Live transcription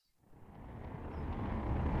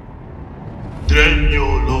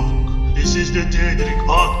Dremjolok. This is the Daedric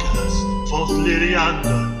Podcast. For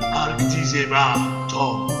Lirianda, Arctizema,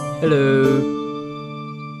 Tom. Hello.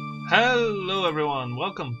 Hello, everyone.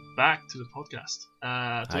 Welcome back to the podcast.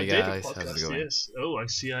 Hi, the guys. Podcast. How's it going? Yes. Oh, I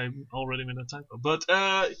see. I already made a typo. But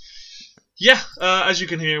as you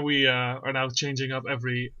can hear, we are now changing up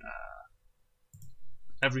every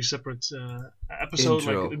separate episode,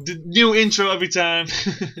 Intro. like the new intro every time.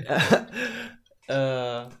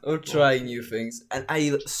 Or trying new things, and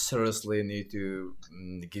I seriously need to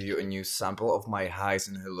give you a new sample of my highs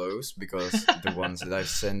and hellos because the ones that I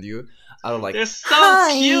send you are like They're so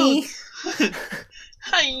hi. cute.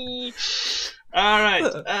 Hi. All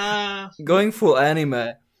right. Going full anime.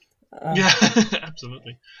 Yeah,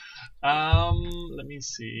 absolutely. Let me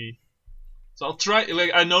see. So I'll try.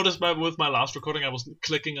 Like I noticed with my last recording, I was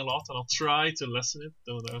clicking a lot, and I'll try to lessen it.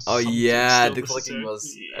 Though there's Oh something yeah, still the necessary. clicking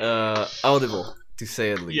was Yeah. audible to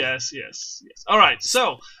say at least. Yes. All right.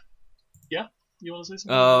 So, yeah, you want to say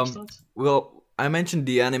something? Start? Well, I mentioned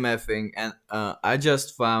the anime thing, and I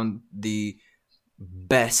just found the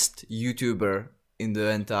best YouTuber in the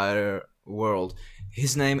entire world.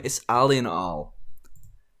 His name is Alien Al,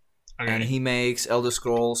 Okay. and he makes Elder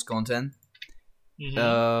Scrolls content.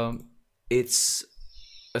 Mhm. It's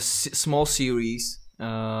a small series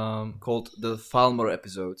called the Falmer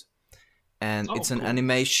episode, and Oh, it's an cool.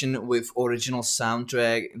 animation with original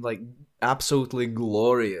soundtrack, like absolutely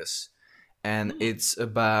glorious. And it's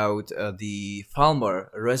about the Falmer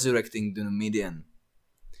resurrecting the Numidian,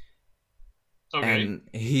 Okay. and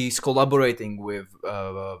he's collaborating with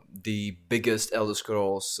the biggest Elder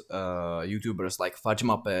Scrolls YouTubers like Fudge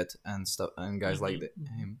Muppet and stuff, and guys like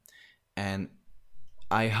him. And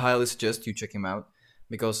I highly suggest you check him out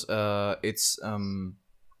because it's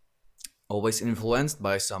always influenced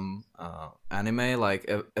by some anime like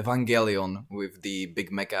Evangelion with the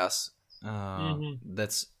big mechas.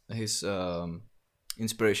 That's his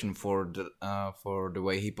inspiration for the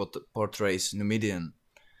way he portrays Numidian.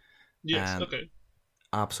 Yes. and- Okay.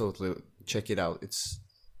 Absolutely, check it out. It's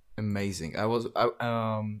amazing.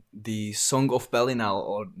 The Song of Pelinal,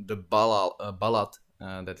 or the ballad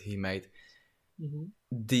that he made. Mhm.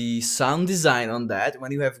 The sound design on that,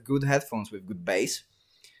 when you have good headphones with good bass,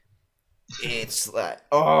 it's like,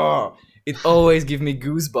 oh, it always gives me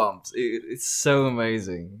goosebumps. It's so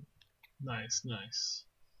amazing. Nice.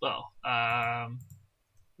 Well,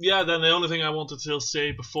 yeah. Then the only thing I wanted to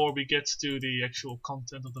say before we get to the actual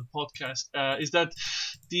content of the podcast is that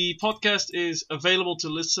the podcast is available to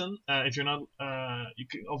listen. If you're not, you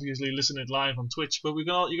can obviously listen it live on Twitch, but you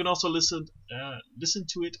can also listen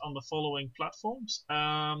to it on the following platforms: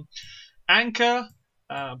 Anchor,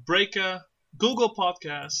 Breaker, Google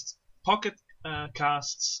Podcasts, Pocket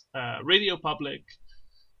Casts, Radio Public,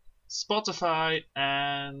 Spotify,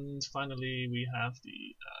 and finally we have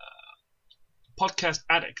the Podcast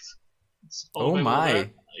Addict. It's all Oh available my.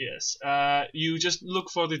 there. Yes. You just look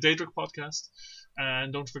for the Daedric Podcast,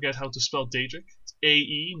 and don't forget how to spell Daedric. It's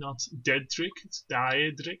A-E, not Daedric. It's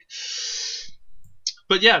Daedric.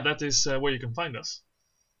 But yeah, that is where you can find us.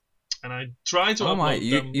 And I try to Oh my, upload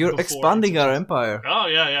them you're before expanding it's- our empire. Oh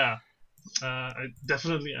yeah. I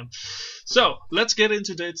definitely am. So let's get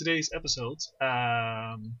into today's episode.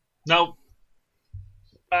 Now,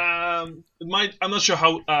 I'm not sure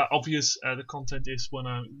how obvious the content is when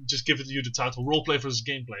I just give you the title "Roleplay versus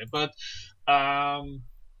Gameplay," but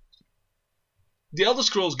the Elder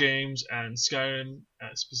Scrolls games and Skyrim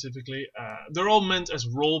specifically, they're all meant as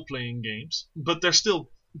role-playing games, but they're still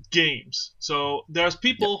games. So there's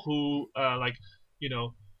people who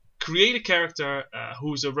create a character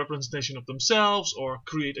who's a representation of themselves, or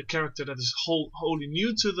create a character that is wholly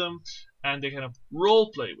new to them, and they kind of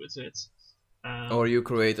role play with it. Or you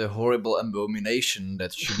create a horrible abomination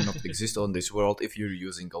that should not exist on this world if you're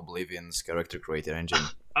using Oblivion's character creator engine.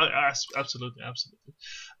 Absolutely.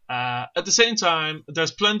 At the same time,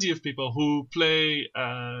 there's plenty of people who play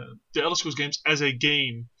the Elder Scrolls games as a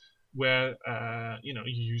game, where you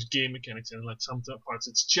use game mechanics, and like some parts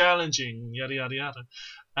it's challenging, yada yada yada.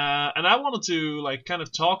 And I wanted to kind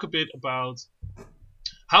of talk a bit about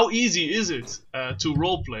how easy is it to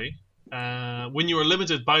roleplay when you are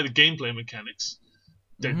limited by the gameplay mechanics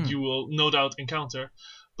that you will no doubt encounter.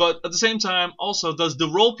 But at the same time, also, does the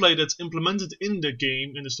roleplay that's implemented in the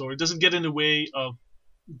game, in the story, does it get in the way of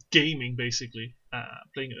gaming, basically,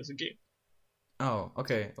 playing it as a game? Oh,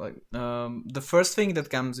 okay. The first thing that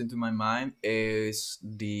comes into my mind is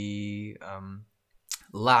the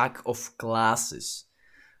lack of classes.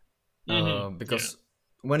 Because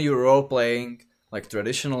when you're role playing, like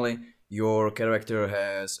traditionally, your character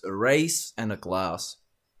has a race and a class.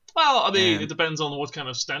 Well, I mean, And it depends on what kind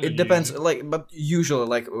of standard it you're depends, using. but usually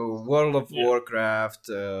World of Yeah. Warcraft,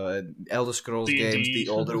 Elder Scrolls games, D&D.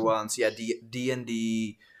 the older ones, yeah,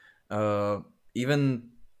 D&D, even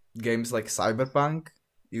games like Cyberpunk,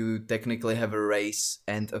 you technically have a race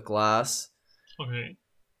and a class. Okay.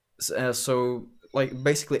 So like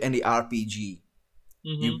basically any RPG,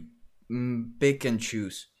 Mm-hmm. you pick and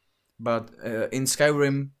choose. But in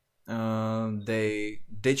Skyrim, they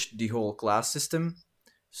ditched the whole class system,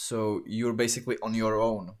 so you're basically on your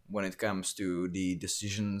own when it comes to the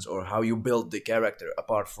decisions or how you build the character,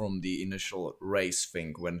 apart from the initial race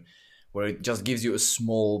thing, where it just gives you a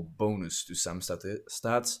small bonus to some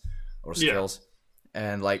stats or Yeah. skills,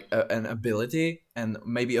 and like an ability and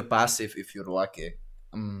maybe a passive if you're lucky.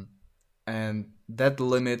 And that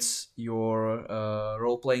limits your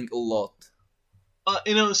role playing a lot.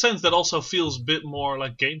 In a sense, that also feels a bit more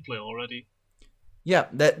like gameplay already. Yeah,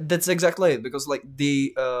 that's exactly it. Because like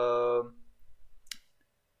the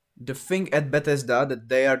thing at Bethesda that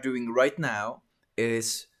they are doing right now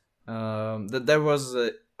is that there was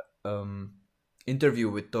a interview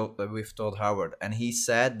with Todd Howard, and he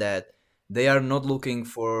said that they are not looking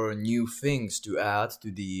for new things to add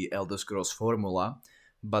to the Elder Scrolls formula,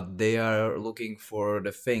 but they are looking for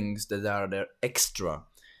the things that are there extra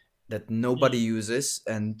that nobody uses,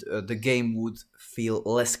 and the game would feel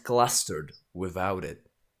less clustered without it.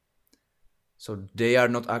 So they are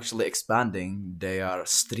not actually expanding, they are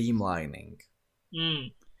streamlining.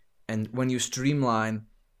 Mm. And when you streamline,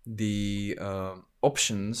 the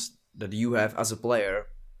options that you have as a player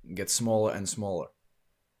get smaller and smaller.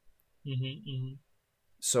 Mm-hmm, mm-hmm.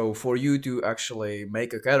 So for you to actually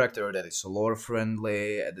make a character that is lore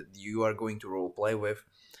friendly, that you are going to role play with,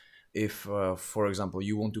 if for example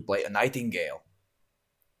you want to play a nightingale,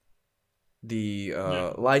 the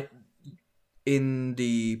light in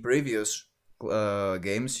the previous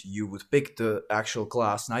games you would pick the actual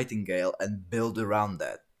class nightingale and build around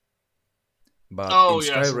that. But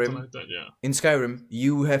something like that, yeah. In Skyrim,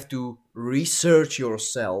 you have to research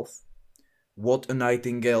yourself what a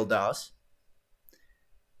nightingale does,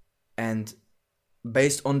 and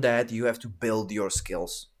based on that, you have to build your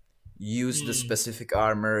skills. Use the specific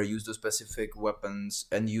armor, use the specific weapons,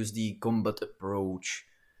 and use the combat approach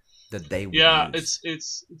that they would use.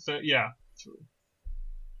 It's true.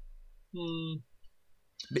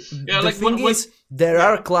 The thing is, there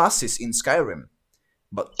are classes in Skyrim,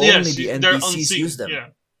 but only the NPCs use them.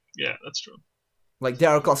 Yeah, that's true. Like there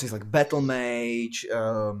are classes like Battle Mage,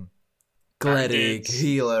 Cleric,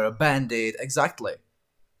 Healer, Bandit, exactly.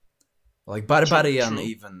 Like Barbarian, true.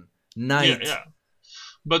 Even Knight. Yeah.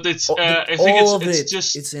 But it's I think it's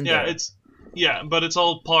just it's in there. But it's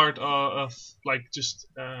all part of like just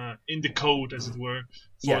in the code, as it were,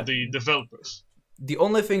 for the developers. The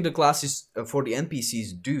only thing the classes for the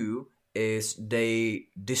NPCs do is they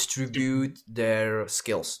distribute their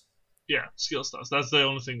skills. Yeah, skill stats. That's the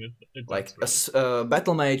only thing that it like does, a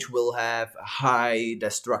battle mage will have high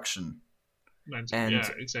destruction. And yeah,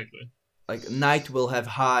 exactly. Like knight will have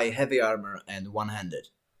high heavy armor and one-handed.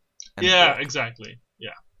 And yeah, exactly.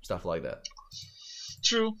 Yeah. Stuff like that.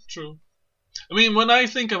 True. I mean, when I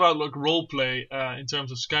think about like roleplay in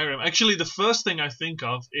terms of Skyrim, actually the first thing I think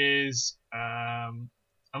of is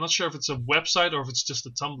I'm not sure if it's a website or if it's just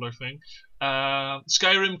a Tumblr thing.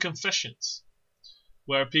 Skyrim Confessions,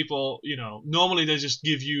 where people, normally they just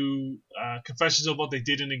give you confessions of what they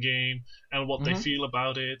did in the game and what they feel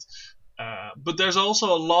about it. But there's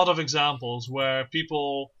also a lot of examples where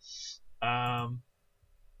people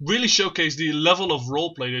really showcase the level of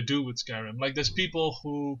roleplay they do with Skyrim. Like there's people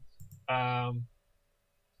who, from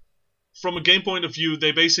a game point of view,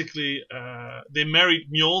 they basically they married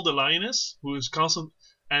Mjol the lioness, who is constant,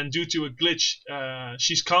 and due to a glitch,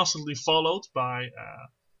 she's constantly followed by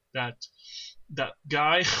that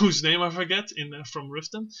guy whose name I forget from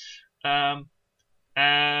Riften,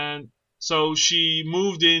 and so she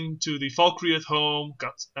moved into the Valkyrie home,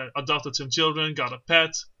 got adopted some children, got a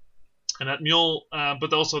pet, and that Mjol,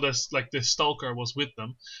 but also this stalker was with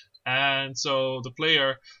them, and so the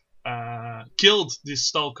player killed this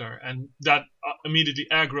stalker, and that immediately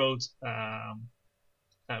aggroed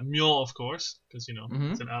Mjol, of course, because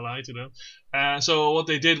it's an ally to them. So what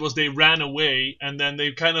they did was they ran away, and then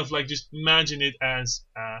they kind of like just imagine it as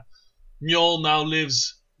Mjol now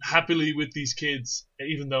lives happily with these kids,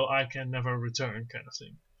 even though I can never return, kind of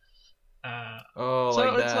thing. So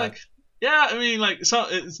like it's that. Like, yeah, I mean, like, so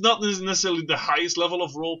it's not necessarily the highest level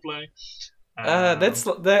of roleplay. That's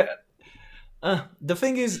that. The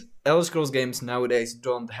thing is, Elder Scrolls games nowadays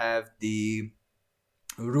don't have the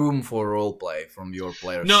room for roleplay from your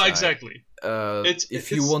player's No, side. exactly.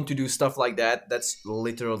 If you want to do stuff like that, that's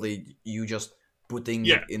literally you just putting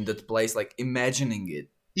Yeah. it in that place, like imagining it.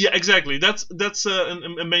 Yeah, exactly. That's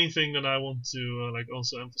a main thing that I want to like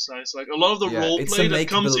also emphasize. Like a lot of the Yeah, it's a roleplay that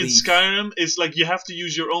comes in make-believe. Skyrim is like you have to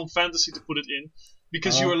use your own fantasy to put it in,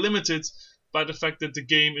 because you are limited by the fact that the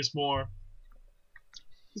game is more.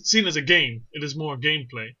 It's seen as a game. It is more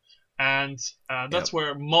gameplay, and that's Yep.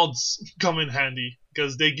 where mods come in handy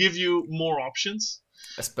because they give you more options.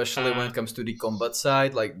 Especially when it comes to the combat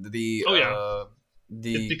side, like the Oh, yeah.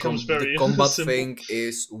 It becomes very the combat simple. thing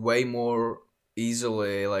is way more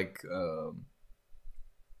easily like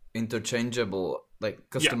interchangeable, like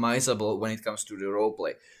customizable when it comes to the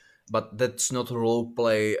roleplay. But that's not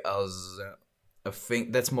roleplay as a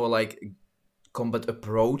thing. That's more like combat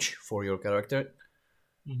approach for your character.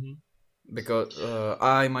 Hmm. Because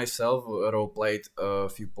I myself roleplayed a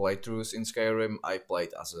few playthroughs in Skyrim. I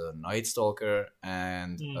played as a Night Stalker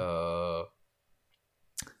and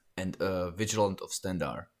Vigilant of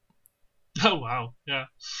Stendar. Oh wow, yeah.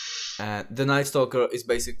 And the Night Stalker is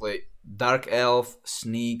basically Dark Elf,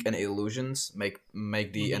 Sneak, and Illusions make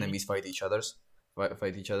the enemies fight each other.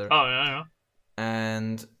 Oh yeah.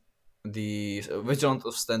 And the Vigilant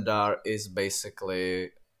of Stendar is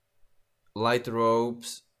basically light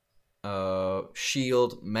robes,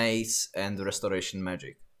 shield, mace, and restoration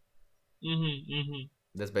magic. Mm-hmm.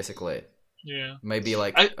 That's basically it. Yeah. Maybe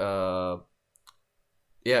like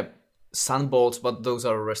sunbolts, but those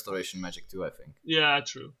are restoration magic too, I think. Yeah,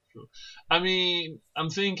 true. I mean, I'm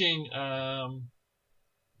thinking,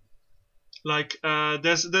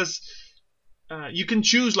 there's you can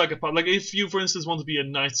choose like a part. Like if you, for instance, want to be a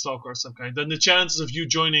Night Stalker or some kind, then the chances of you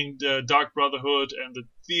joining the Dark Brotherhood and the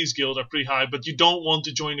Thieves Guild are pretty high. But you don't want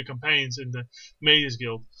to join the campaigns in the Mages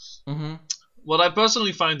Guild. Mm-hmm. What I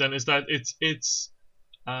personally find then is that it's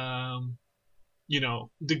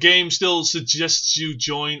the game still suggests you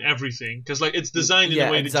join everything because like it's designed in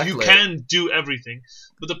a way that you can do everything,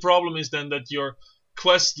 but the problem is then that your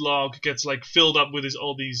quest log gets like filled up with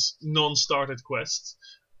all these non-started quests,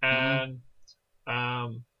 and I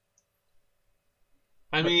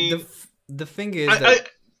mean the thing is that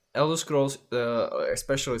Elder Scrolls,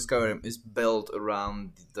 especially Skyrim, is built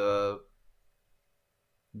around the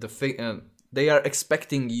thing. They are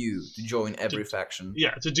expecting you to join every faction.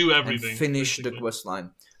 Yeah, to do everything. And finish the quest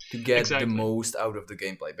line to get the most out of the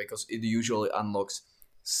gameplay, because it usually unlocks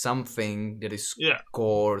something that is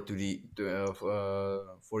core to the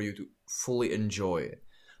for you to fully enjoy it.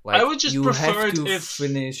 Like I would just you prefer have to if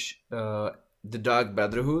finish the Dark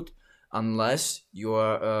Brotherhood unless you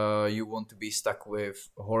are you want to be stuck with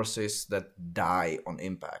horses that die on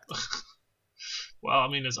impact. Well, I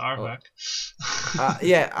mean, it's Arvak.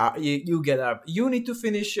 You get up. You need to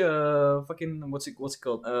finish fucking what's it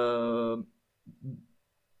called?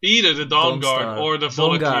 Either the Dawnguard or the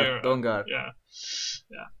Volunteer. Dawnguard. Yeah.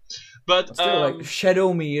 But still, like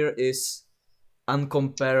Shadowmere is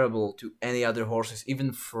uncomparable to any other horses,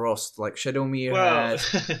 even Frost. Like Shadowmere has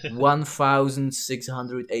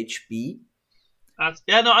 1,600 HP.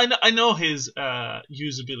 I know his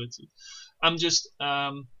usability. I'm just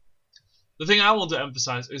the thing I want to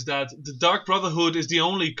emphasize is that the Dark Brotherhood is the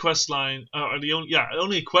only quest line,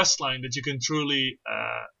 only quest line that you can truly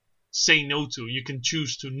say no to. You can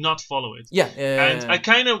choose to not follow it. And I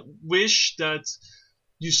kind of wish that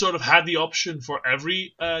you sort of had the option for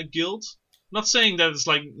every guild. Not saying that it's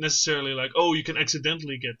like necessarily like, oh, you can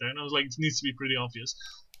accidentally get there. And I was like, it needs to be pretty obvious.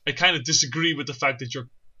 I kind of disagree with the fact that you're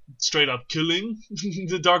straight up killing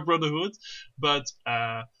the Dark Brotherhood, but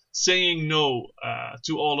saying no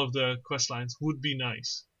to all of the quest lines would be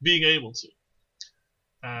nice. Being able to.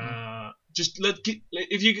 Just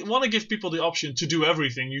if you want to give people the option to do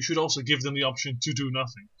everything, you should also give them the option to do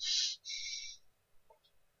nothing.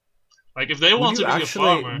 Like if they want to be a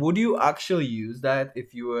farmer, would you actually use that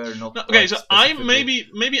if you were not? No, okay, so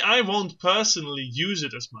maybe I won't personally use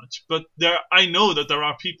it as much, but I know that there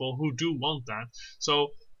are people who do want that. So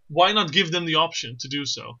why not give them the option to do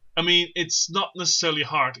so? I mean, it's not necessarily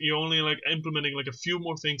hard. You're only like implementing like a few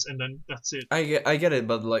more things, and then that's it. I get it,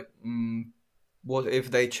 but like, what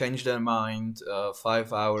if they change their mind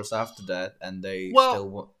 5 hours after that, and they still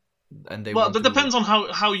want? That depends on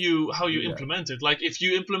how you implement it. Like if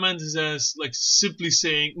you implement it as like simply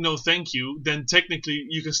saying no, thank you, then technically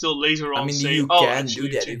you can still later on say, you can do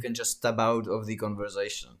that. You can just step out of the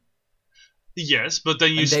conversation. Yes, but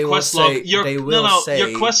then use quest log. Your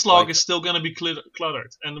quest log is still gonna be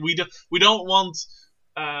cluttered, and we don't want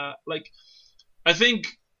I think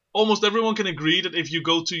almost everyone can agree that if you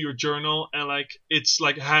go to your journal and like it's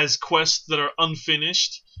like has quests that are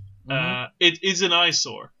unfinished, It is an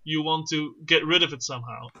eyesore. You want to get rid of it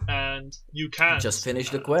somehow, and you can't. Just finish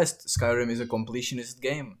the quest. Skyrim is a completionist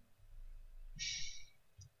game.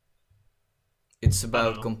 It's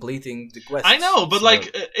about completing the quest. I know, but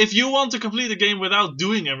if you want to complete a game without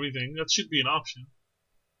doing everything, that should be an option.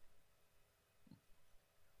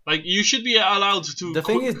 Like, you should be allowed to. The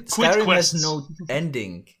thing is, quit Skyrim quests. has no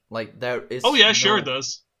ending. Like, there is. Oh yeah, sure it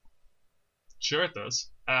does. Sure it does.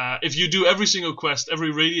 If you do every single quest,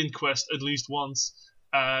 every Radiant quest at least once,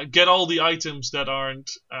 get all the items that aren't,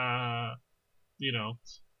 that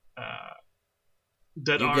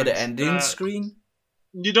You get an ending screen.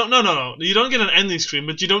 You don't. No. You don't get an ending screen,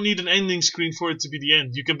 but you don't need an ending screen for it to be the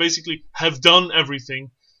end. You can basically have done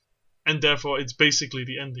everything, and therefore it's basically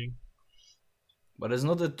the ending. But it's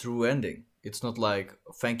not a true ending. It's not like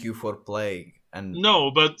thank you for playing and.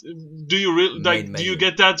 No, but do you really Do you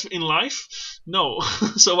get that in life? No.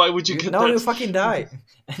 So why would you get that? No, you fucking die.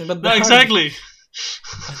 But no, exactly.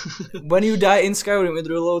 When you die in Skyrim, it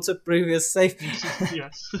reloads a previous save.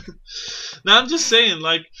 Yes. Now I'm just saying,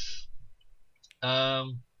 like, there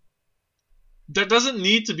doesn't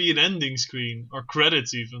need to be an ending screen or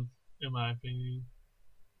credits, even, in my opinion.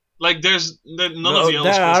 Like, none of the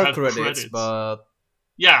Elder Scrolls have credits, but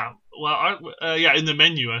yeah, well, in the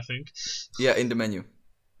menu, I think. Yeah, in the menu.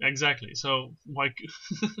 Exactly. So why?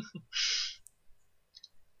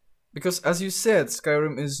 Because, as you said,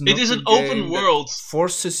 Skyrim is not. It is an open world.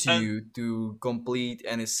 Forces you to complete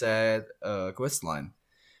any sad quest line.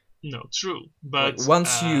 No, true. But like,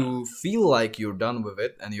 once you feel like you're done with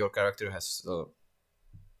it and your character has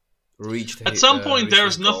reached. At some point,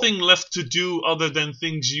 there's nothing left to do other than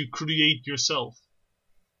things you create yourself.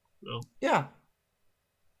 So. Yeah.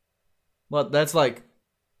 But that's like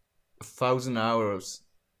 1,000 hours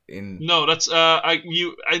in. No, that's I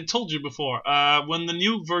told you before. When the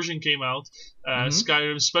new version came out,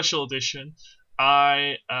 Skyrim Special Edition,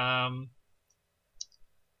 I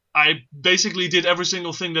basically did every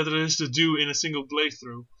single thing that there is to do in a single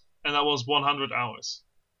playthrough, and that was 100 hours.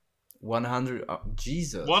 100?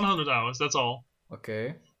 Jesus. 100 hours. That's all.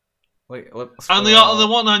 Okay. Like, on the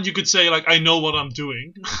one hand, you could say, like, I know what I'm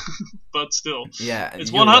doing, but still. Yeah,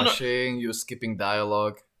 it's you're 100. Rushing, you're skipping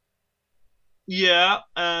dialogue. Yeah,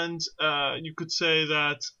 and you could say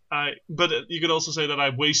that but you could also say that I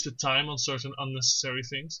wasted time on certain unnecessary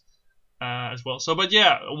things as well. So, but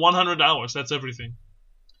yeah, 100 hours. That's everything.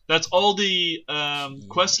 That's all the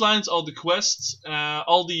quest lines, all the quests,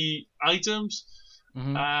 all the items.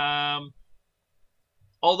 Mm-hmm.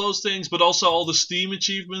 All those things, but also all the Steam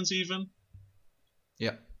achievements, even.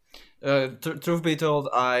 Yeah. Truth be told,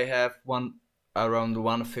 I have around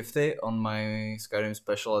 150 on my Skyrim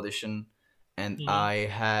Special Edition, and I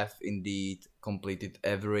have indeed completed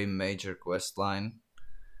every major quest line,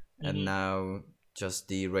 and now just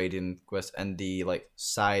the Radiant quest and the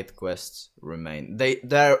side quests remain.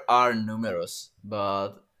 There are numerous,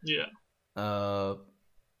 but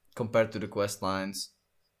compared to the quest lines,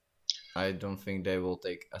 I don't think they will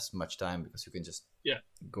take as much time because you can just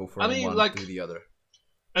go from one to the other.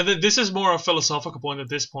 And this is more a philosophical point at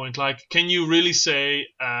this point. Like, can you really say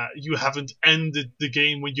you haven't ended the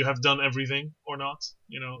game when you have done everything or not?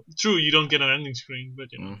 True, you don't get an ending screen, but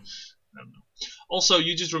I don't know. Also,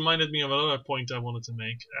 you just reminded me of another point I wanted to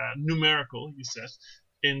make. Numerical, you said,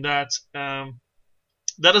 in that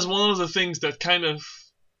that is one of the things that kind of,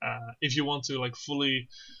 if you want to fully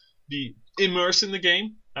be immersed in the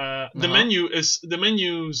game. The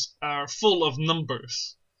menus are full of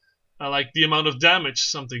numbers, like the amount of damage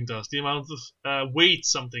something does, the amount of weight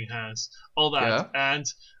something has, all that, and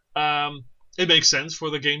it makes sense for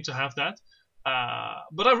the game to have that.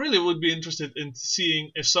 But I really would be interested in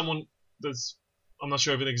seeing if someone I'm not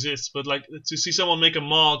sure if it exists, but to see someone make a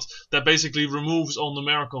mod that basically removes all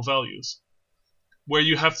numerical values, where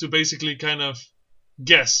you have to basically kind of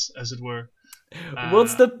guess, as it were.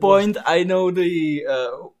 What's the point? I know the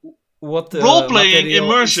role-playing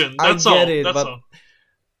immersion. That's all. I get it, but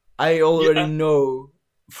I already know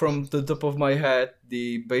from the top of my head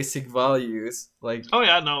the basic values. Oh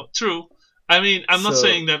yeah, no, true. I mean, I'm not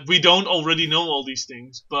saying that we don't already know all these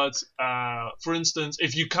things, but for instance,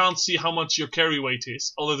 if you can't see how much your carry weight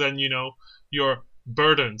is, other than you're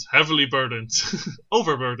burdened, heavily burdened,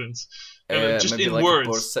 overburdened, just maybe in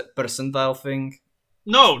words, a percentile thing.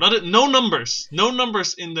 No, no numbers. No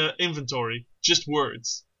numbers in the inventory. Just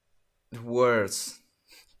words. Words.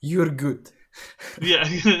 You're good. Yeah,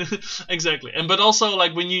 exactly. But also,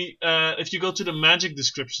 when you, if you go to the magic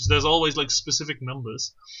descriptions, there's always specific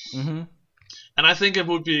numbers. Mm-hmm. And I think it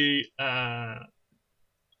would be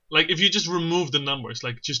Like if you just remove the numbers,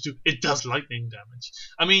 like just do it does lightning damage.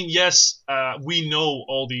 I mean, yes, we know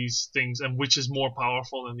all these things and which is more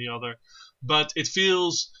powerful than the other, but it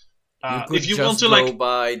feels You could if you just want to go like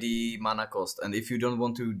by the mana cost, and if you don't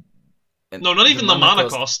want to, and no, not even the mana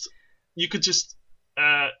cost. You could just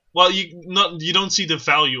you don't see the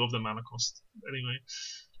value of the mana cost anyway.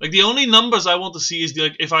 Like the only numbers I want to see is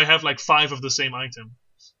like if I have like 5 of the same item,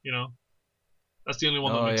 you know, that's the only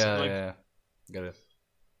one that Oh makes yeah, it. Like, yeah, got it.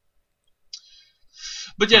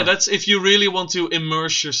 but yeah, that's if you really want to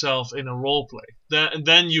immerse yourself in a role play.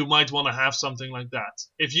 Then you might want to have something like that.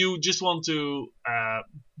 If you just want to,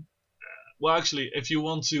 if you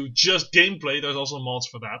want to just gameplay, there's also mods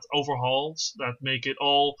for that. Overhauls that make it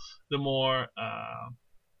all the more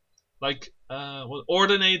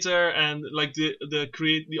Ordinator and like the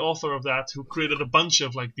author of that who created a bunch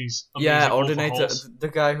of like these amazing Ordinator, overhauls. the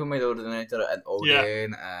guy who made Ordinator and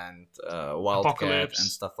Odin and Wildcat Apocalypse. and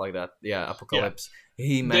stuff like that. Yeah, Apocalypse.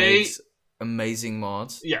 He makes amazing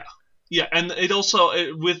mods. Yeah, and it also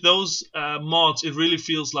with those mods, it really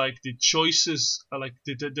feels like the choices, like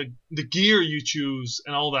the gear you choose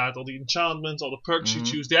and all that, all the enchantments, all the perks you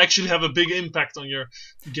choose, they actually have a big impact on your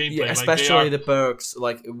gameplay. Yeah, especially the perks.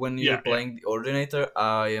 Like when you're playing the Ordinator,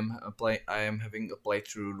 I am having a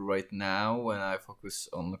playthrough right now when I focus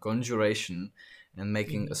on the Conjuration and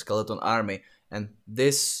making a skeleton army, and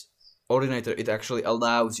this Ordinator, it actually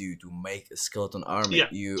allows you to make a skeleton army.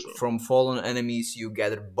 From fallen enemies you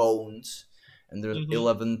gather bones, and there's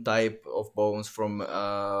 11 type of bones, from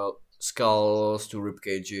skulls to rib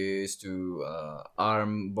cages to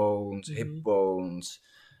arm bones, hip bones,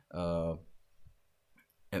 and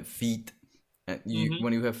feet. And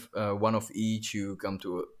when you have one of each, you come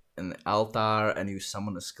to an altar and you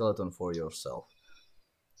summon a skeleton for yourself,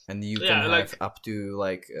 and you can have up to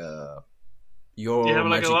like. You have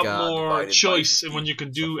like a lot more choice in what you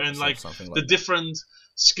can do, and like the different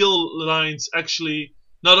skill lines actually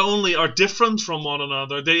not only are different from one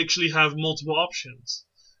another, they actually have multiple options.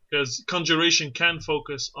 Because Conjuration can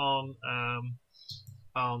focus on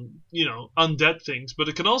undead things, but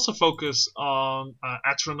it can also focus on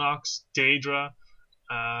Atronachs, Daedra,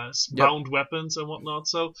 bound weapons and whatnot.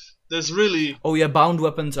 So there's really bound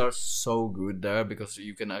weapons are so good there because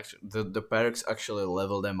you can actually the perks actually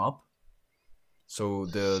level them up. So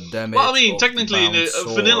the damage. Well, I mean, technically, in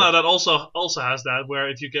vanilla that also has that. Where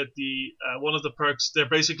if you get the one of the perks, they're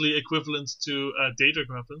basically equivalent to Daedric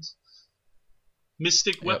weapons,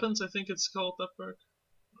 Mystic weapons. I think it's called that perk.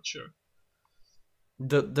 Not sure.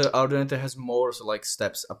 The Ordinator has more like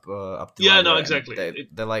steps up to. Yeah, no, exactly.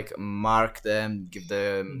 They like mark them, give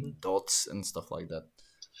them dots and stuff like that.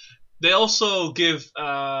 They also give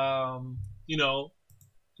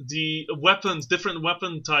the weapons, different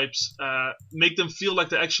weapon types, make them feel like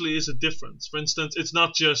there actually is a difference. For instance, it's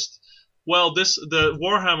not just the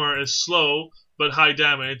Warhammer is slow but high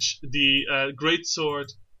damage. The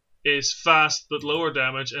greatsword is fast but lower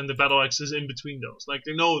damage, and the battle axe is in between those. Like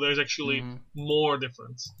there's actually more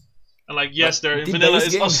difference. And like the vanilla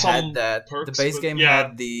is some perks. The base game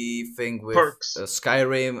had the thing with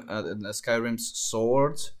Skyrim's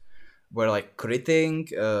swords. Where like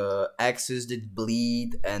critting, axes did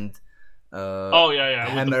bleed, and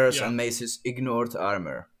hammers and maces ignored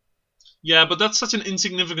armor. Yeah, but that's such an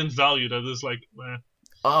insignificant value that is like.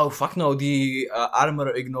 Oh fuck no! The armor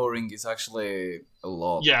ignoring is actually a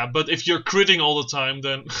lot. Yeah, but if you're critting all the time,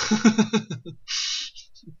 then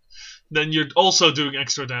then you're also doing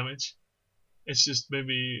extra damage. It's just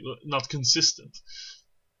maybe not consistent.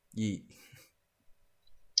 Yeah.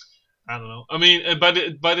 I don't know. I mean, by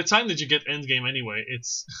the time that you get endgame anyway,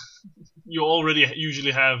 it's you already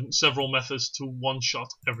usually have several methods to one-shot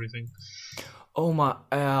everything. Oh my!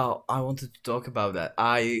 I wanted to talk about that.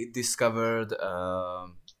 I discovered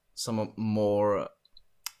some more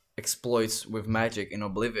exploits with magic in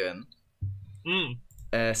Oblivion,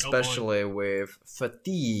 especially with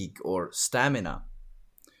fatigue or stamina.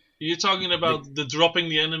 You're talking about the dropping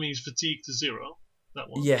the enemy's fatigue to 0. That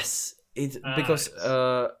one. Yes, because.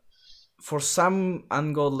 For some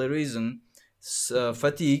ungodly reason,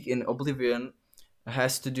 fatigue in Oblivion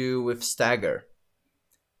has to do with stagger.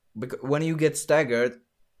 Because when you get staggered,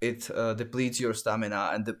 it depletes your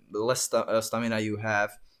stamina, and the less stamina you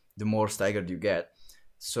have, the more staggered you get.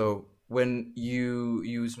 So when you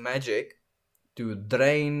use magic to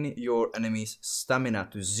drain your enemy's stamina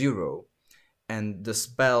to 0, and the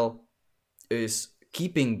spell is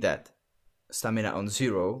keeping that stamina on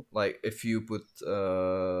 0, like if you put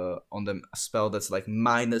on them a spell that's like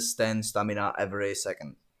minus 10 stamina every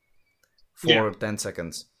second for 10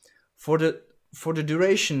 seconds, for the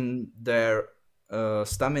duration their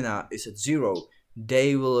stamina is at 0,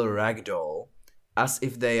 they will ragdoll as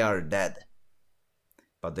if they are dead.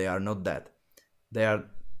 But they are not dead. They are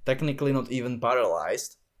technically not even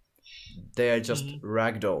paralyzed. They are just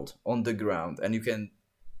ragdolled on the ground, and you can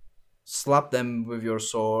slap them with your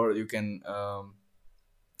sword. You can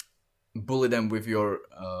bully them with your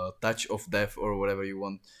touch of death or whatever you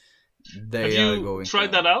want. They Have are you going.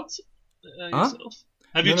 tried that out yourself?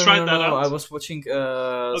 Have you No, tried that no. out? I was watching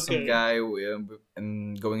some guy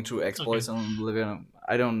and going through exploits on Oblivion.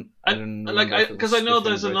 I don't Because I know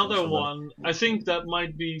there's another one. I think that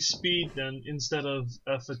might be speed then instead of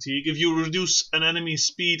fatigue. If you reduce an enemy's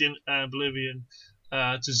speed in Oblivion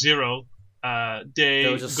to 0, they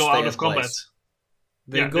They'll just go stay out of at combat. place.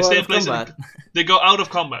 They Yeah, go they stay out in of place. combat. They go out of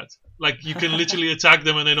combat. Like you can literally attack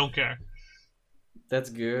them and they don't care. That's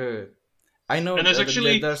good. I know. And there's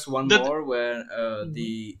actually there's one more where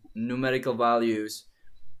the numerical values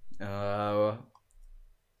go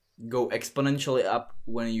exponentially up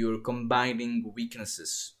when you're combining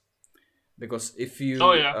weaknesses. Because if you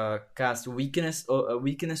cast weakness or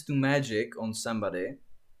weakness to magic on somebody,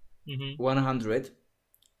 100,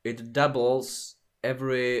 it doubles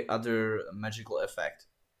every other magical effect.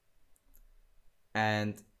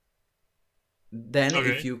 And then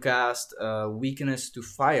if you cast weakness to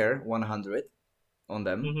fire 100 on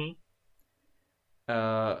them,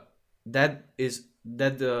 that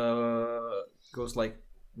goes like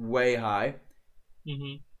way high.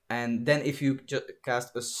 And then if you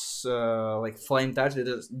cast a like flame touch, it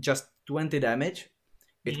is just 20 damage.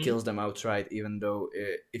 It kills them outright, even though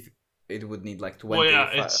if it would need like 20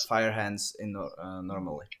 fire hands in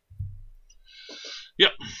normally.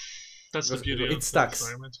 Yep, that's the beauty of it stacks.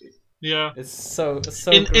 Yeah, it's so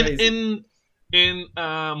in crazy. In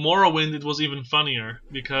Morrowind, it was even funnier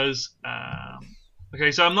because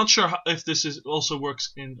so I'm not sure if this also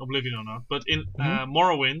works in Oblivion or not, but in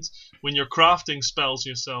Morrowind, when you're crafting spells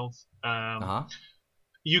yourself,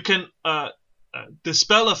 you can the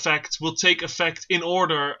spell effect will take effect in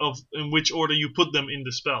which order you put them in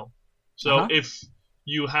the spell. So if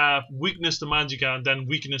you have weakness to magicka and then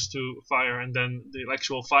weakness to fire and then the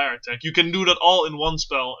actual fire attack, you can do that all in one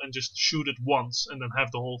spell and just shoot it once and then have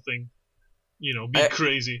the whole thing, be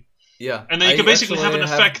crazy. Yeah. And then you can basically have an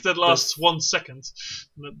effect that lasts 1 second.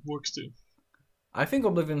 And that works too. I think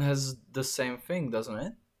Oblivion has the same thing, doesn't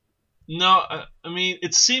it? No, I mean,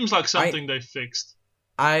 it seems like something they fixed.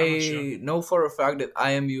 I know for a fact that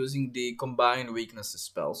I am using the combined weaknesses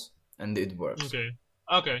spells, and it works.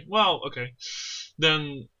 Okay. Well, okay.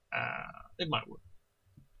 Then it might work.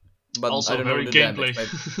 But also I don't very know the gameplay.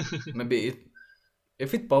 Damage. Maybe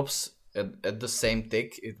if it pops at the same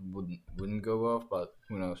tick, it wouldn't go off. But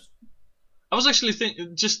who knows? I was actually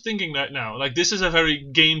thinking that now. Like, this is a very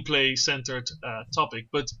gameplay centered topic,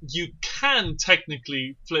 but you can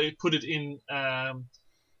technically put it in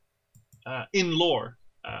lore,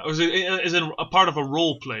 or is it a part of a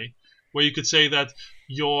role play, where you could say that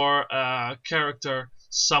your character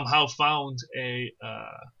somehow found a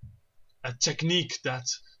technique that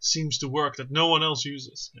seems to work that no one else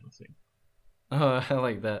uses, kind of thing. Oh, I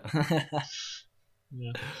like that.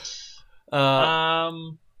 Yeah.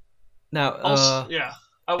 Now,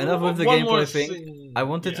 enough with the gameplay thing. I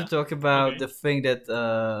wanted to talk about the thing that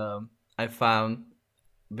I found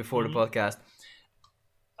before the podcast.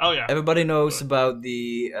 Oh yeah. Everybody knows about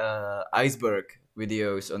the iceberg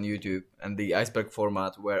videos on YouTube and the iceberg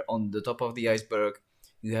format, where on the top of the iceberg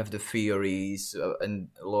you have the theories and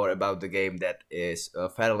lore about the game that is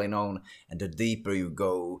fairly known, and the deeper you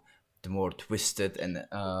go, the more twisted and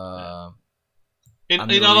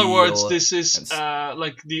in other words, this is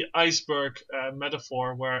like the iceberg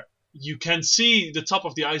metaphor, where you can see the top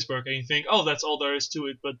of the iceberg and you think, oh, that's all there is to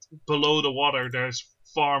it, but below the water there's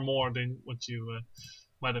far more than what you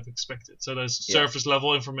might have expected. So there's surface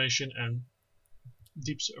level information and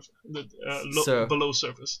deep surface, below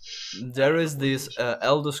surface. There is this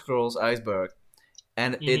Elder Scrolls iceberg,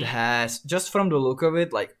 and it has, just from the look of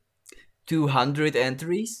it, like 200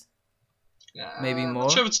 entries. Maybe more. I'm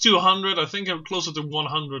not sure if it's 200. I think I'm closer to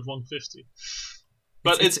 100, 150.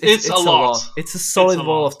 But it's a lot. It's a solid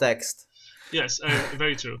wall of text. Yes,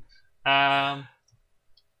 very true.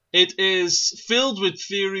 It is filled with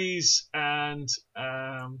theories and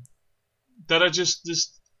that are just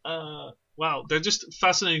they're just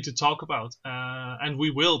fascinating to talk about, and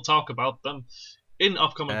we will talk about them in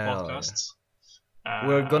upcoming podcasts. Yeah.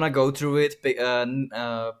 We're gonna go through it,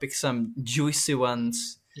 pick some juicy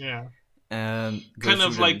ones. Yeah. And kind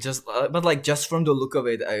of like just from the look of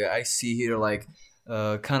it, I see here like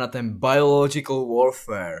kind of biological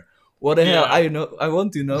warfare. What the hell? I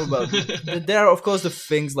want to know about. There are of course the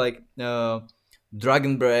things like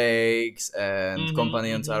Dragon Breaks and Mhm,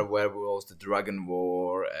 Companions mhm. Are Werewolves, The Dragon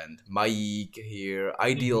War, and Maik here,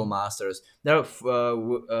 Ideal Mhm. Masters. There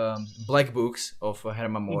are black books of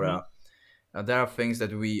Herman Mhm. Mora. There are things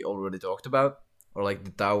that we already talked about, or like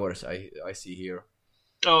the towers I see here.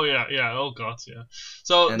 Oh yeah, yeah. Oh god, yeah.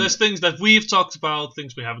 So And there's things that we've talked about,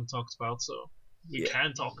 things we haven't talked about, so we yeah,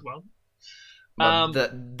 can talk about. but Um.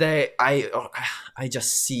 I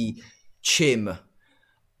just see Chim,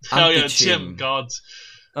 Oh yeah, Chim. anti-Chim. God,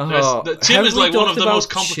 the Chim Have is we like one of talked the most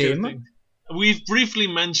about complicated Chim? things. We've briefly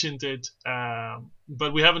mentioned it,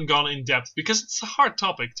 but we haven't gone in depth because it's a hard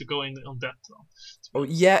topic to go in on depth on. To be Oh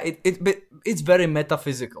honest. yeah, but it's very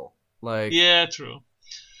metaphysical. Like Yeah, true.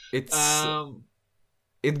 it's Um.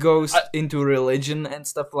 it goes I, into religion and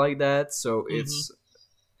stuff like that, so mhm, it's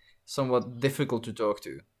somewhat difficult to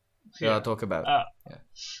yeah. talk about. Uh, Yeah.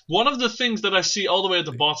 One of the things that I see all the way at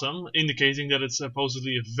the bottom, indicating that it's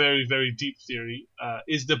supposedly a very, very deep theory,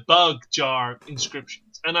 is the bug jar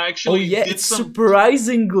inscriptions. And I Oh actually yeah, did some.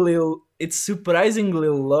 it's surprisingly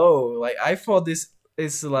low. Like I thought this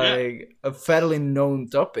is Yeah. like a fairly known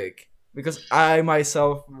topic because I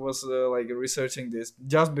myself was like researching this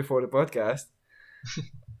just before the podcast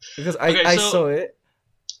because Okay, I so saw it.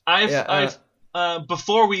 I've Yeah. I've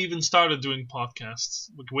before we even started doing podcasts,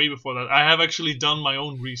 like way before that, I have actually done my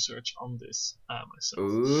own research on this myself.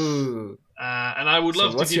 Ooh. And I would So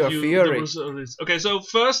love to what's give your you the theory? results. Okay, so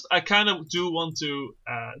first, I kind of do want to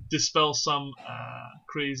dispel some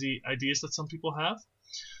crazy ideas that some people have.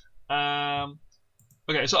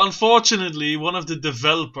 Okay, so unfortunately, one of the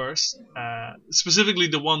developers, specifically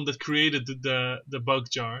the one that created the bug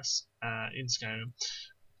jars in Skyrim,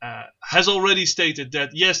 has already stated that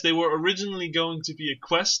yes, they were originally going to be a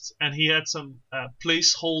quest, and he had some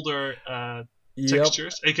placeholder Yep.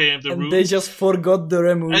 textures, aka the And runes, they just forgot to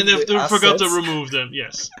remove and the they forgot to assets. remove them.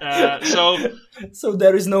 Yes. So So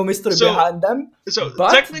there is no mystery so behind them. so But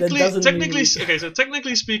that technically doesn't technically mean okay. So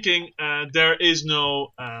technically speaking, there is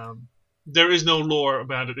no lore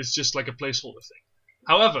about it. It's just like a placeholder thing.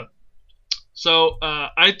 However, so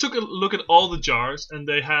I took a look at all the jars, and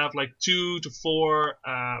they have like 2 to 4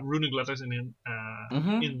 runic letters in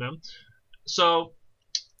them. So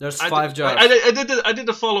there's I 5 did, jars. I did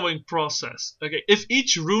the following process. Okay, if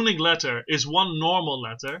each runic letter is one normal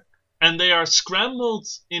letter, and they are scrambled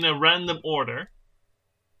in a random order,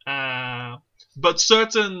 but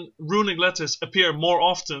certain runic letters appear more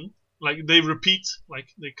often, like they repeat, like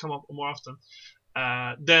they come up more often,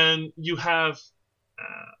 then you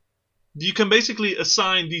can basically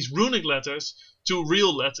assign these runic letters to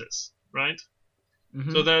real letters, right?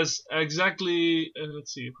 Mhm. So there's exactly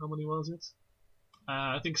let's see, how many was it?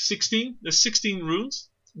 I think 16. There's 16 runes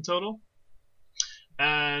in total.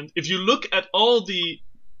 And if you look at all the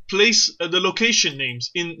location names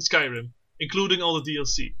in Skyrim, including all the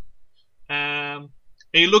DLC, and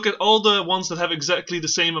you look at all the ones that have exactly the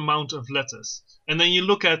same amount of letters, and then you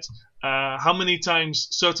look at how many times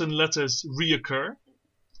certain letters reoccur.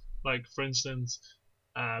 Like, for instance,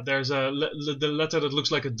 there's the letter that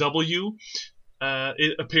looks like a W.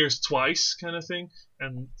 It appears twice, kind of thing,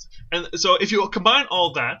 and so if you combine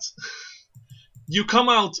all that, you come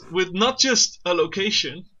out with not just a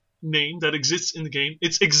location name that exists in the game.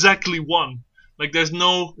 It's exactly one. Like, there's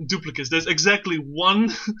no duplicates. There's exactly one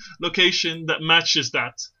location that matches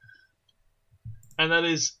that, and that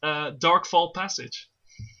is Darkfall Passage.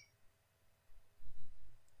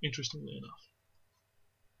 Interestingly enough.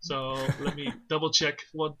 So let me double check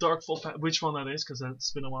which one that is, because it's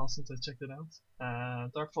been a while since I checked it out.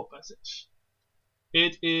 Darkfall Passage.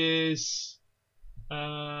 It is.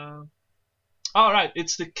 Alright,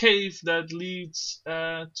 it's the cave that leads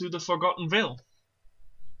to the Forgotten Vale.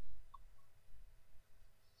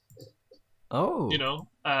 Oh. You know,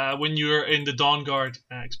 when you're in the Dawnguard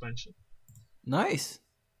expansion. Nice.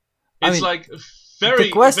 It's like very. The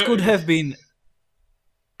quest very, could have been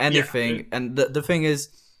anything, yeah, and the thing is,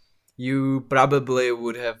 you probably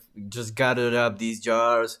would have just gathered up these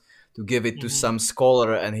jars to give it to some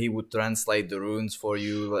scholar, and he would translate the runes for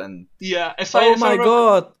you. And yeah,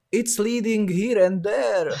 God, it's leading here and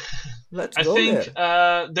there. Let's go there.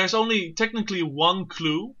 I think there's only technically one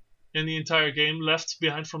clue in the entire game left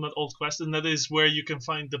behind from that old quest, and that is where you can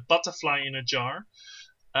find the butterfly in a jar.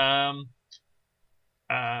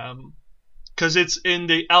 Because it's in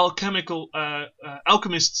the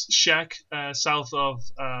alchemist's shack south of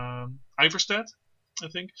Iverstead, I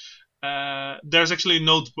think. There's actually a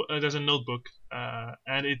notebook. There's a notebook,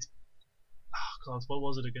 and it. Oh God, what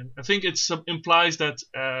was it again? I think it implies that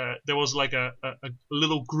there was like a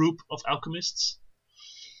little group of alchemists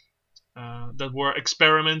that were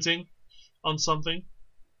experimenting on something.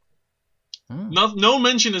 No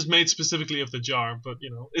mention is made specifically of the jar, but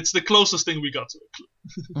it's the closest thing we got to a clue.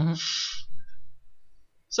 Mm-hmm.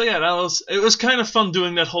 So yeah, it was kind of fun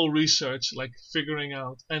doing that whole research, like figuring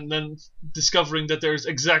out and then discovering that there's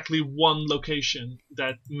exactly one location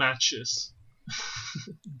that matches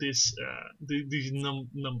these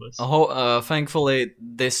numbers. Thankfully,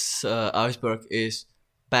 this iceberg is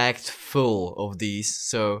packed full of these,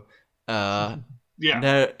 so there we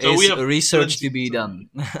is have research to be done.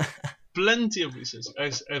 Plenty of research.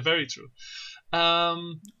 Very true.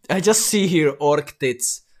 I just see here orc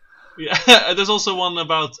tits. Yeah, there's also one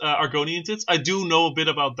about Argonian tits. I do know a bit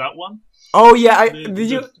about that one. Oh yeah,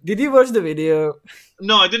 did you watch the video?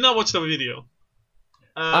 No, I did not watch the video.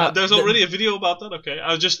 There's already a video about that. Okay,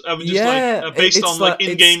 I was just based on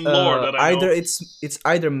in-game lore that I know. It's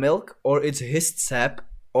either milk or it's hissed sap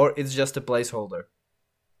or it's just a placeholder.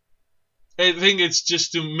 I think it's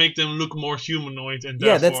just to make them look more humanoid and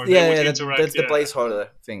therefore that's the placeholder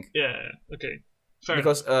thing. Yeah. Okay. Fair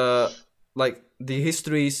because the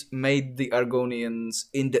histories made the Argonians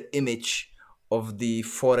in the image of the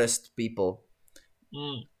forest people.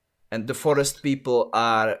 And the forest people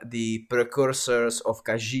are the precursors of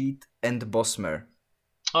Khajiit and Bosmer.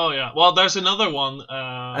 Oh yeah, well there's another one.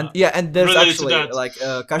 And there's actually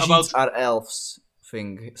Khajiits are elves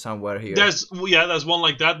thing somewhere here. There's one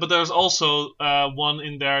like that, but there's also one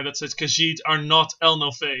in there that says Khajiit are not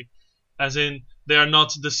Elnofey, as in they are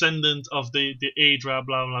not descendant of the Aedra,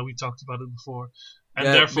 blah blah. We talked about it before, and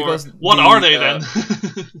therefore, what are they then?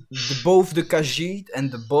 Both the Khajiit and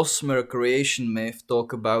the Bosmer creation myth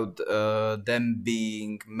talk about them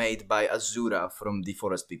being made by Azura from the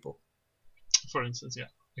forest people. For instance, yeah,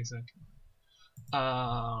 exactly.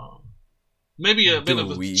 Maybe a bit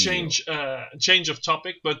of a change of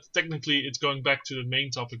topic, but technically it's going back to the main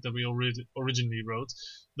topic that we originally wrote,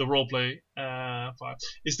 the roleplay part.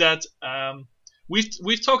 Is that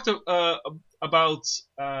we've talked about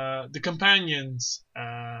the companions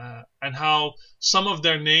and how some of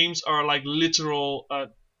their names are like literal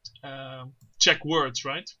Czech words,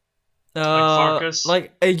 right? Like Farkas,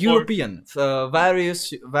 like a European,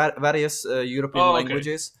 various European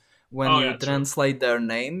languages. When you translate their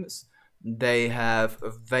names, they have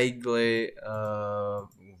a vaguely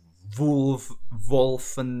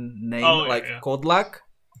Wolfen name, Kodlak.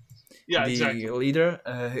 Yeah, the exactly. leader.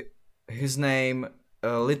 His name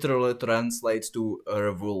literally translates to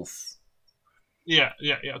a wolf. Yeah,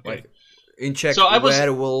 okay. Like, in Czech,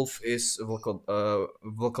 werewolf is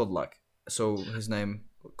Vlkodlak. So his name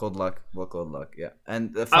Kodlak, Vlkodlak, yeah.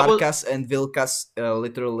 And Farkas and Vilkas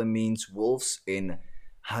literally means wolves in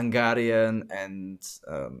Hungarian and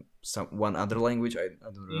one other language. I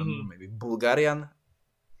don't remember. Maybe Bulgarian.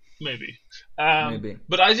 Maybe. Maybe.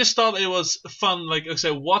 But I just thought it was fun. Like I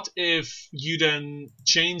said, what if you then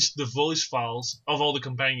changed the voice files of all the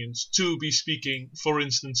companions to be speaking, for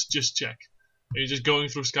instance, just Czech? You're just going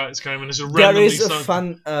through Skyrim and it's a randomly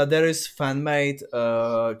there is fan-made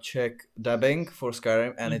Czech dubbing for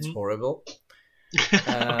Skyrim and it's horrible.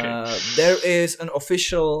 Okay. There is an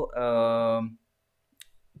official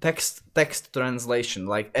text translation,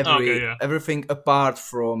 like everything apart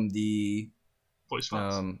from the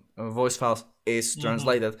voice files is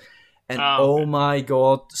translated. And oh my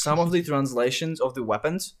god, some of the translations of the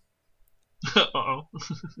weapons,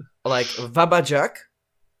 like Wabajak,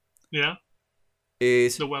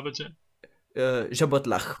 is the Wabajak,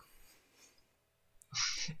 Jabotlach.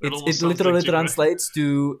 It literally translates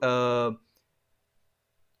to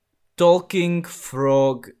talking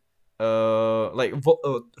frog,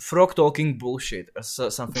 frog talking bullshit or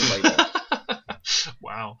something like that.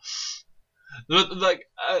 Wow.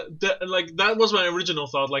 That was my original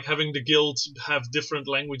thought, like having the guilds have different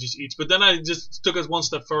languages each. But then I just took it one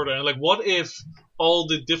step further, and like, what if all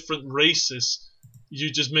the different races,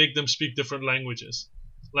 you just make them speak different languages?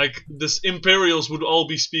 Like, this Imperials would all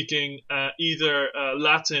be speaking either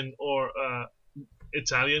Latin or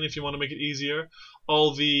Italian, if you want to make it easier.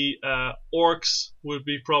 All the orcs would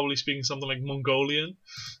be probably speaking something like Mongolian.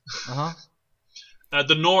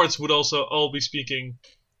 The Nords would also all be speaking,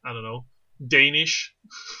 I don't know, Danish,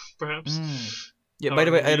 perhaps. Yeah. By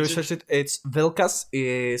the way, I researched it. It's Vilkas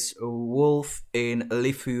is wolf in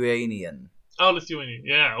Lithuanian. Oh, Lithuanian.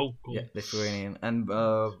 Yeah. Oh, cool. Yeah, Lithuanian. And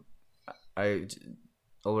I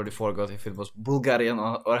already forgot if it was Bulgarian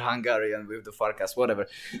or Hungarian with the Farkas. Whatever.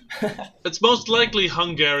 It's most likely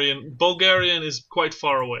Hungarian. Bulgarian is quite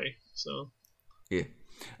far away. So. Yeah.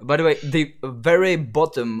 By the way, the very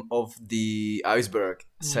bottom of the iceberg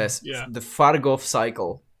says the Fargov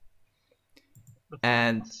cycle.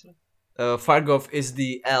 And Fargov is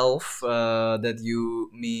the elf that you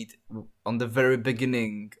meet on the very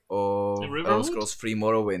beginning of In Riverwood? Elder Scrolls 3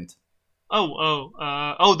 Morrowind.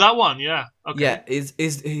 That one, yeah. Okay. Yeah,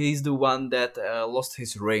 he's the one that lost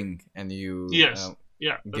his ring, and you Yes.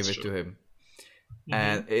 Yeah, give that's it true. to him. Mhm.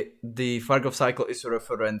 And the Fargov cycle is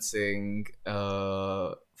referencing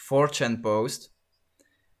 4chan post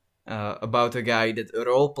about a guy that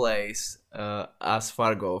role plays as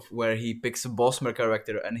Fargov, where he picks a Bosmer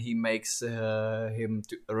character and he makes him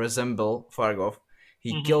to resemble Fargov.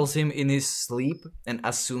 He Mhm. kills him in his sleep and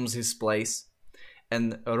assumes his place,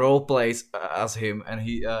 and role plays as him. And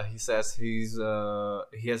he says he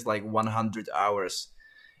has like 100 hours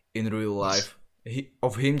in real life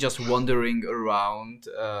of him just wandering around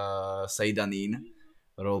Seydanin,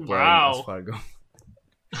 role playing as Wow. Fargov.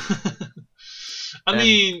 I And-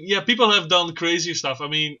 mean, yeah, people have done crazy stuff. I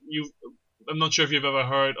mean, I'm not sure if you've ever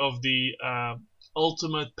heard of the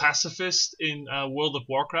ultimate pacifist in World of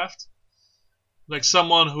Warcraft. Like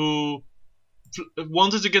someone who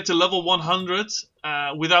wanted to get to level 100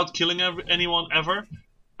 without killing anyone ever.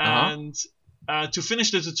 And to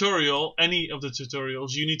finish the tutorial, any of the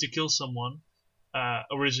tutorials, you need to kill someone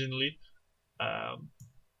originally.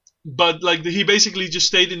 But like he basically just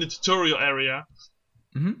stayed in the tutorial area,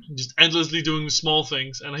 just endlessly doing small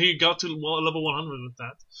things, and he got to level 100 with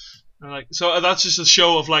that. And like, so that's just a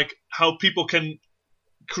show of like how people can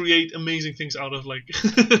create amazing things out of like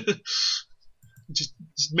just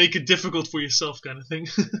make it difficult for yourself, kind of thing.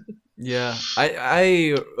 Yeah,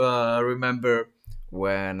 I remember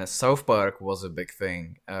when South Park was a big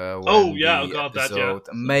thing. When that, yeah. episode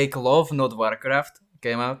Make Love Not Warcraft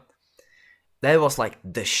came out. That was like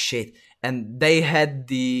the shit. And they had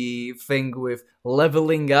the thing with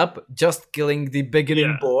leveling up, just killing the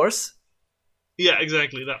beginning boss. Yeah,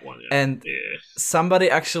 exactly, that one. Yeah. And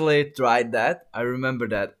somebody actually tried that. I remember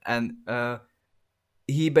that. And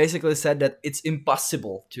he basically said that it's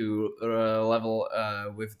impossible to level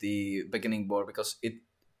with the beginning boss because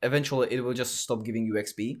eventually it will just stop giving you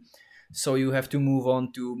XP. So you have to move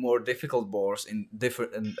on to more difficult boss in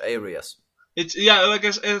different areas. It's like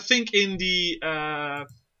I think in the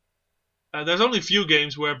there's only a few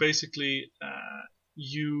games where basically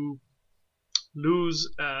you lose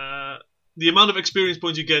the amount of experience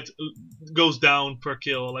points you get goes down per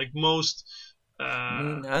kill. Like most.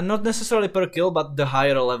 Not necessarily per kill, but the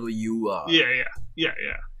higher level you are. Yeah.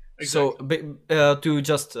 Exactly. So to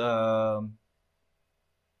just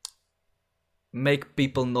make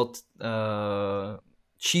people not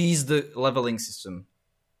cheese the leveling system.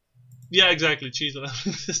 Yeah, exactly. Cheese the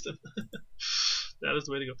leveling system. That is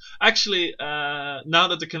the way to go. Actually, now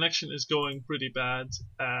that the connection is going pretty bad,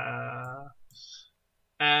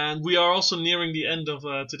 and we are also nearing the end of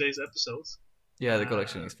today's episode. Yeah, the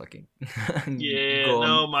connection is fucking. Yeah, gone.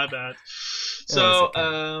 no, my bad. Yeah, So, it's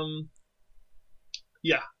okay.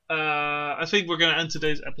 I think we're gonna end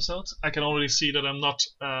today's episode. I can already see that I'm not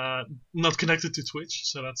connected to Twitch,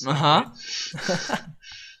 so that's great.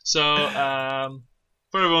 So,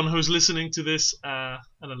 for everyone who's listening to this at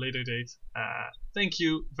a later date, thank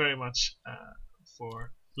you very much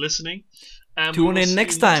for listening. And Tune in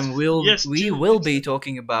next time. We will be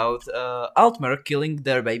talking about Altmer killing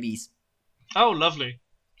their babies. Oh, lovely.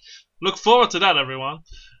 Look forward to that, everyone.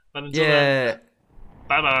 But until then,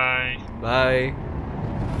 bye-bye. Bye.